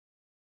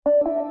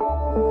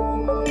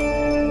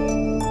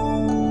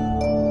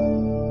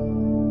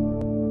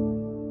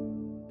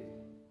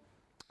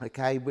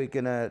Okay, we're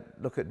going to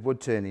look at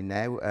wood turning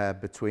now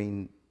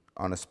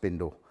on a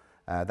spindle.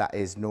 That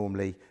is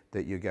normally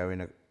that you're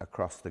going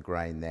across the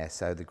grain there,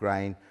 so the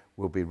grain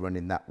will be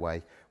running that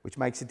way, which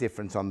makes a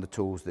difference on the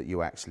tools that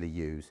you actually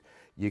use.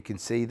 You can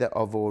see that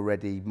I've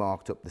already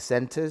marked up the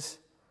centres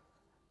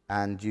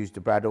and used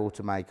a brad awl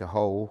to make a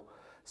hole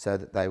so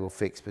that they will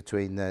fix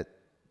between the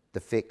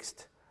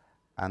fixed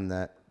and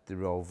the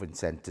revolving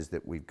centres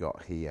that we've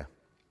got here.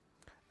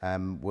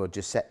 We'll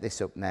just set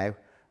this up now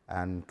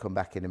and come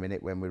back in a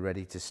minute when we're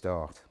ready to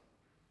start.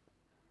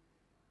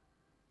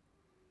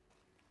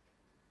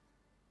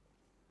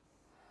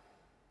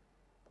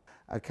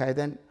 Okay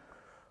then,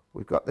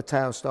 we've got the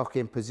tailstock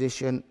in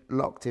position,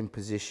 locked in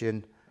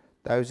position.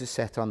 Those are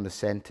set on the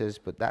centres,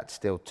 but that's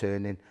still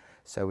turning,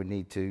 so we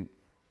need to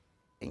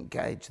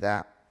engage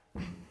that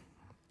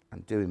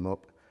and do him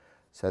up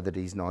so that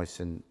he's nice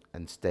and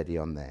steady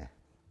on there.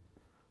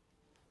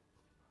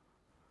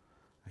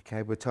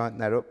 Okay, we'll tighten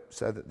that up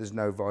so that there's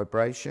no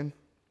vibration.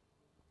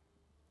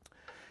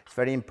 It's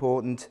very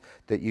important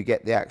that you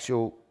get the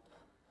actual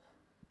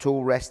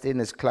tool resting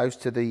as close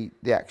to the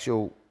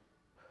actual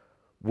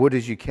wood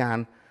as you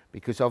can,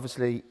 because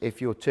obviously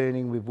if you're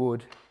turning with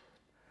wood,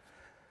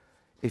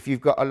 if you've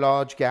got a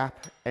large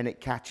gap and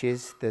it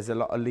catches, there's a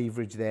lot of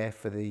leverage there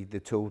for the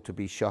tool to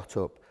be shot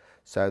up.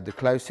 So the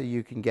closer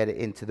you can get it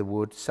into the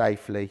wood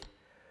safely,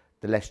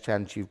 the less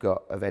chance you've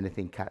got of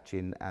anything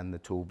catching and the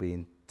tool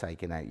being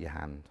taken out your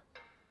hand.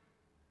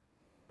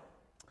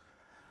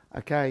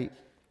 Okay,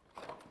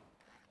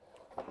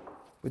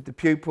 with the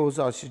pupils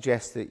I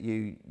suggest that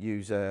you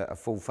use a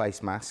full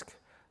face mask.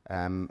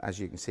 As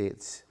you can see,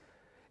 it's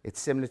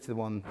similar to the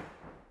one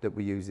that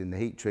we use in the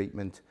heat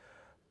treatment,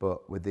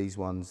 but with these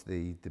ones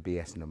the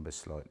BS number is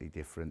slightly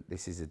different.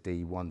 This is a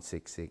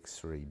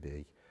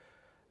D1663B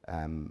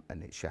and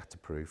it's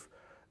shatterproof,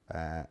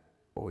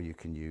 or you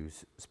can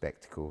use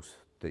spectacles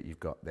that you've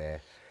got there.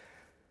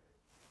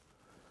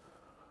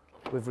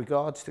 With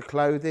regards to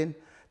clothing,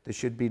 there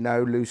should be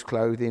no loose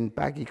clothing,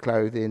 baggy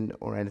clothing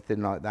or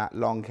anything like that.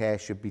 Long hair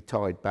should be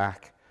tied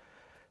back.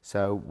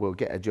 So we'll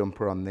get a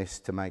jumper on this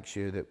to make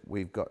sure that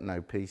we've got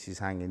no pieces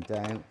hanging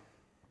down.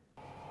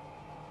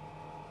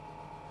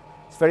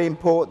 It's very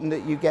important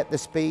that you get the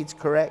speeds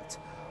correct.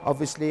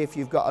 Obviously, if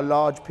you've got a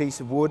large piece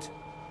of wood,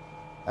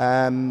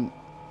 the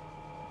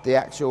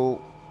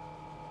actual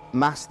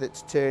mass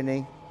that's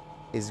turning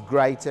is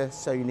greater,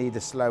 so you need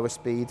a slower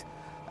speed.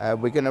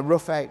 We're going to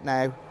rough out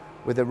now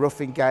with a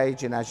roughing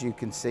gauge, and as you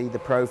can see, the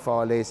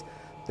profile is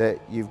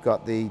that you've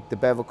got the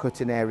bevel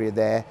cutting area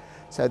there.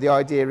 So the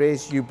idea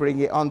is you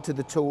bring it onto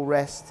the tool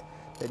rest,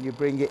 then you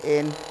bring it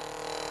in,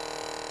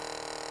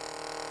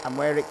 and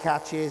where it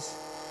catches,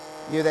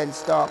 you then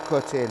start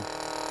cutting.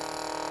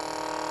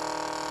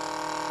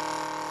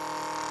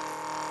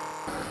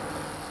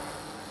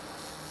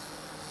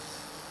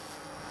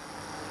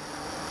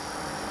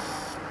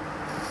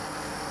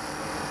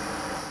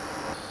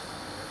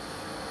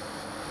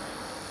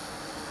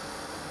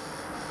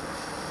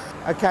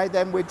 Okay,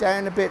 then we're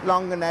down a bit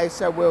longer now,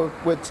 so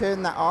we'll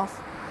turn that off.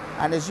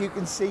 And as you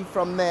can see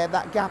from there,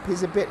 that gap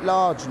is a bit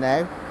large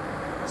now.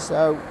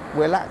 So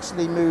we'll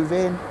actually move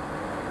in.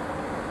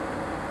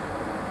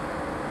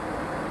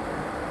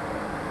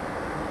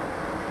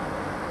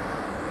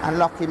 And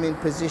lock him in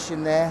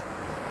position there.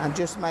 And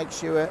just make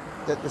sure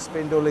that the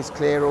spindle is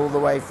clear all the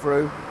way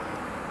through.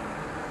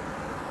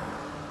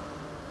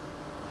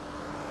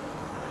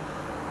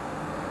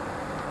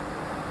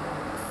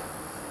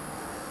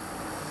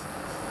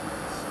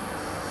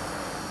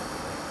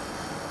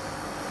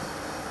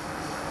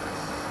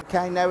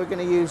 Okay, now we're going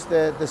to use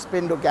the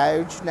spindle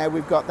gouge. Now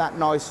we've got that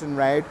nice and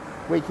round,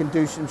 we can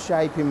do some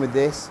shaping with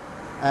this.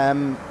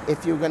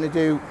 If you're going to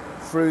do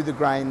through the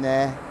grain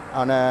there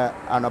on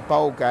a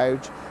bowl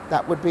gouge,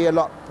 that would be a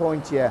lot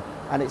pointier,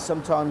 and it's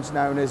sometimes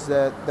known as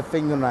the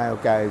fingernail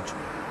gouge.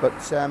 But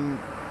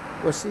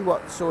we'll see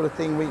what sort of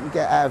thing we can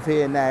get out of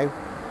here now.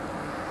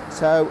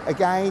 So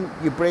again,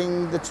 you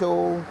bring the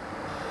tool,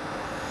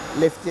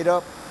 lift it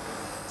up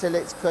till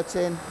it's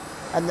cutting,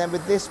 and then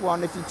with this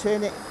one, if you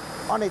turn it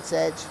on its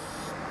edge,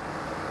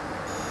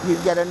 you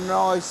get a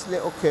nice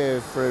little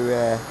curve through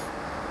there.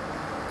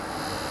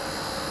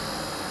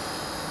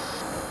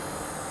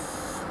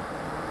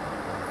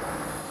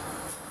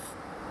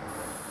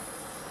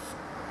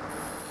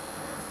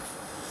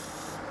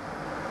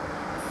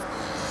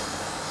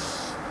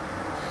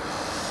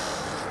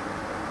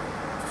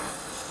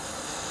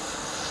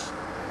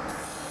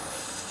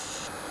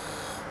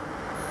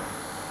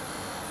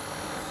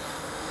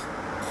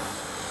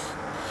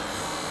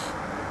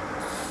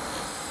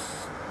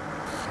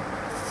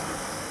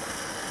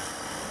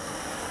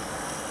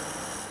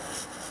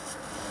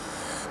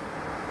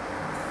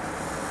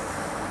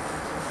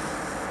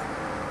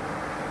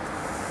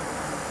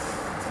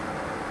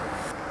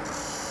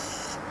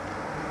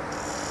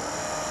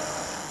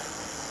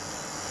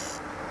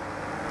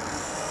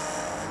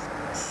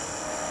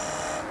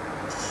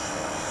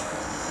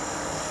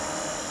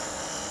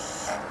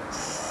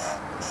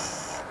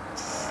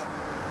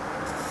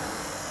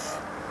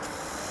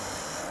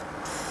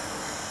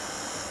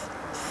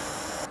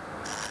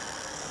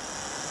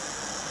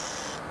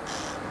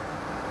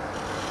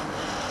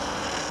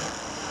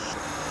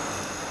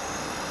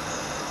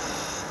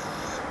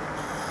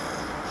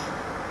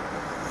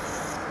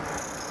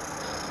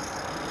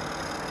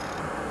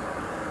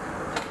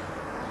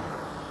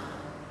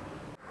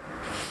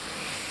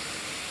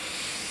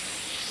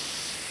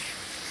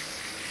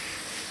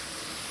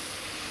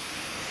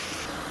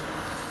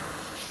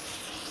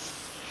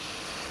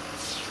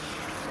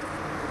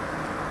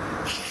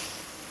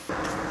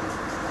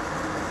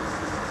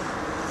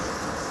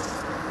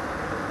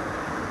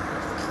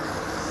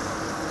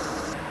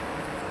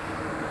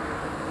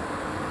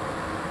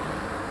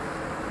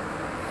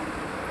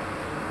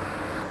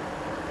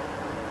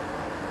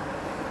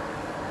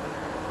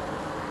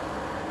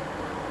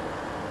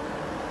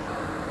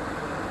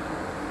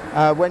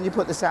 When you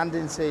put the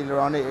sanding sealer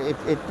on,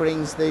 it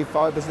brings the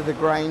fibres of the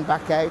grain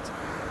back out.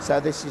 So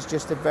this is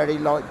just a very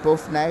light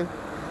buff now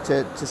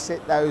to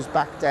sit those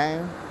back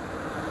down.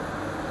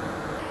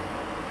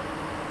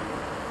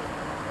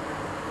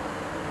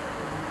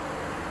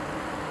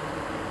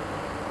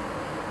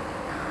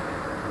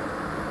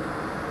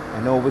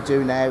 And all we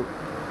do now,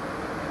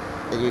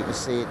 you can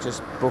see it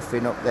just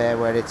buffing up there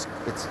where it's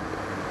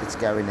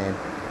going in.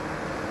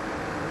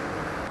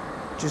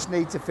 Just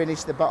need to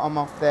finish the bottom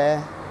off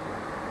there,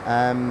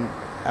 and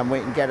we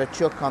can get a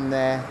chuck on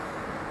there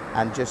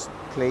and just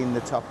clean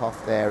the top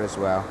off there as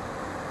well.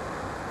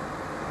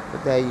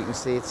 But there you can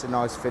see it's a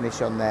nice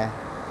finish on there.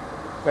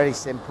 Very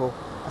simple.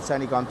 It's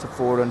only gone to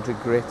 400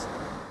 grit.